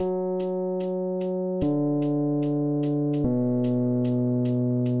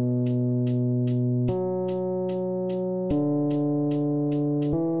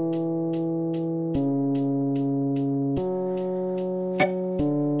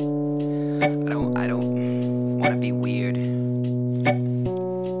be weird.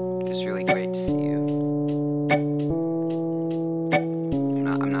 It's really great to see you.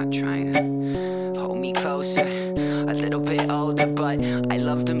 I'm not trying to hold me closer, a little bit older, but I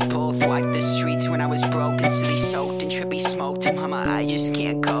loved them both. Walked the streets when I was broken, silly soaked and trippy smoked. And mama, I just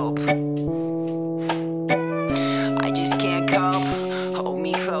can't cope. I just can't cope. Hold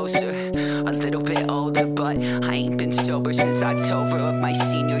me closer, a little bit older, but I ain't been sober since October of my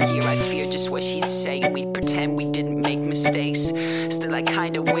senior year. I fear just what she'd say, and we'd pretend we didn't make mistakes. Still, I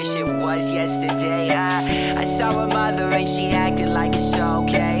kinda wish it was yesterday. I saw her mother and she acted like it's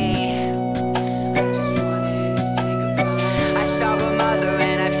okay. I just wanted to say goodbye. I saw her mother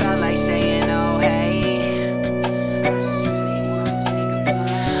and I felt like saying, oh hey. I just really wanna say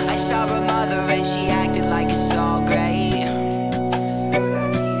goodbye. I saw her mother and she acted like it's all great.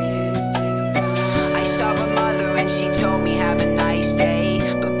 I saw her mother and she told me have a nice day.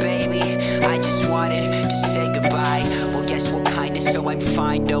 But baby, I just wanted to say goodbye. Well, guess what kind of, so I'm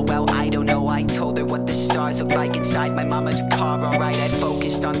fine. No, well, I don't know. I told her what the stars look like inside my mama's car. Alright, I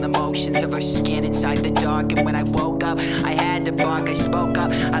focused on the motions of her skin inside the dark. And when I woke up, I had to bark, I spoke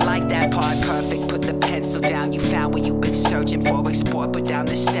up. I like that part, perfect. Put the pencil down, you found what you've been searching for. Explore, put down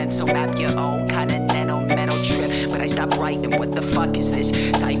the stencil, map your own kind of mental trip. But I stopped writing, what the fuck is this?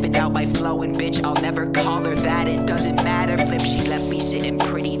 Siphoned out my flow and bitch, I'll never call her that. It doesn't matter, flip, she left me sitting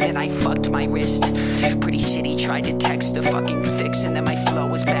pretty. Then I fucked my wrist, pretty shitty. Tried to text the fucking fix and then my flow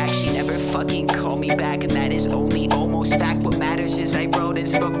was back. She never fucking called me back, and that is only almost fact. What matters is I wrote and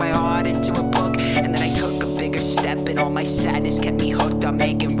spoke my heart into a book. And then I took a bigger step, and all my sadness kept me hooked on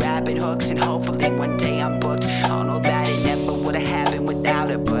making rabbit hooks. And hopefully one day I'm booked. All know that it never would have happened without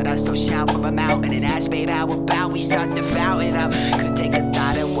her, but I still shout from a mountain and ask, babe, how about we start the fountain up? Could take a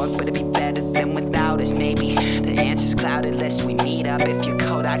thought at work, but it'd be better than without us. Maybe the answer's clouded unless we meet up. If you're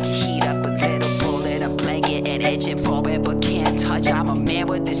cold, I can heat up a little, pull it a blanket and itching for it, but can't touch. I'm a man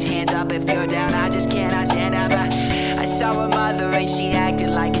with his hands up. If you're down, I just cannot stand up. I saw her mother and she acted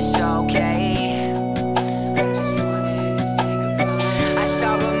like it's okay. I just wanted to say goodbye. I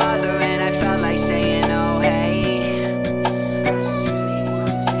saw her mother and I felt like saying, oh hey. I just really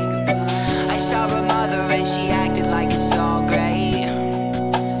wanna say goodbye. I saw her mother and she acted like it's all great.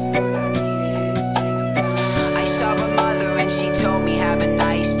 I saw her mother and she told me have a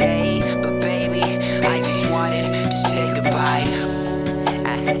nice day. But baby, I just wanted to say goodbye.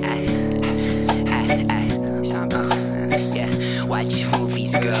 Yeah, watch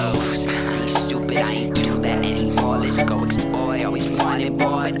movies goes. I ain't stupid, I ain't do that anymore. Let's go explore, I always wanted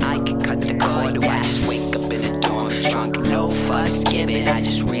more, but I could cut the cord. Do I just wake up in the dorm, drunk, no fucks given? I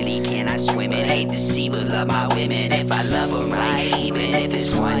just really cannot swim it. Hate to see but love my women. If I love them right, even if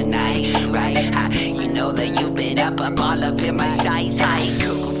it's one night, right? You know that you've been up all up in my sights. I ain't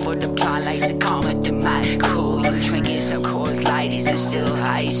cuckoo for the plot lights and calm to my cool. You drinking some Coors Light, is it still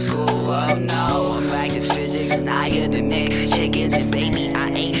high school? Oh no, I'm back to physics and higher than Nick Chickens. And baby, I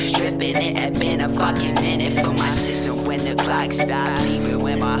ain't tripping, it had been a fucking minute for my system when the clock stops. Even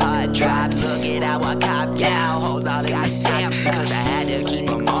when my heart drops, look at how I cop down. Hold all the stamps, cause I had to keep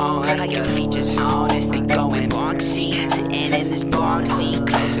them on. Like a feature song as they going bonksy. Sitting in this box seat,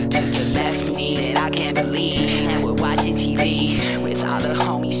 closer to your left knee that I can't believe. And we're watching TV with all the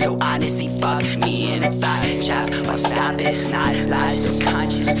homies, so honestly fuck me in a thought chop. I'll stop it, not lost or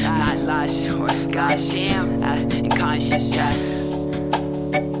conscious, not lost or goddamn, unconscious, yeah.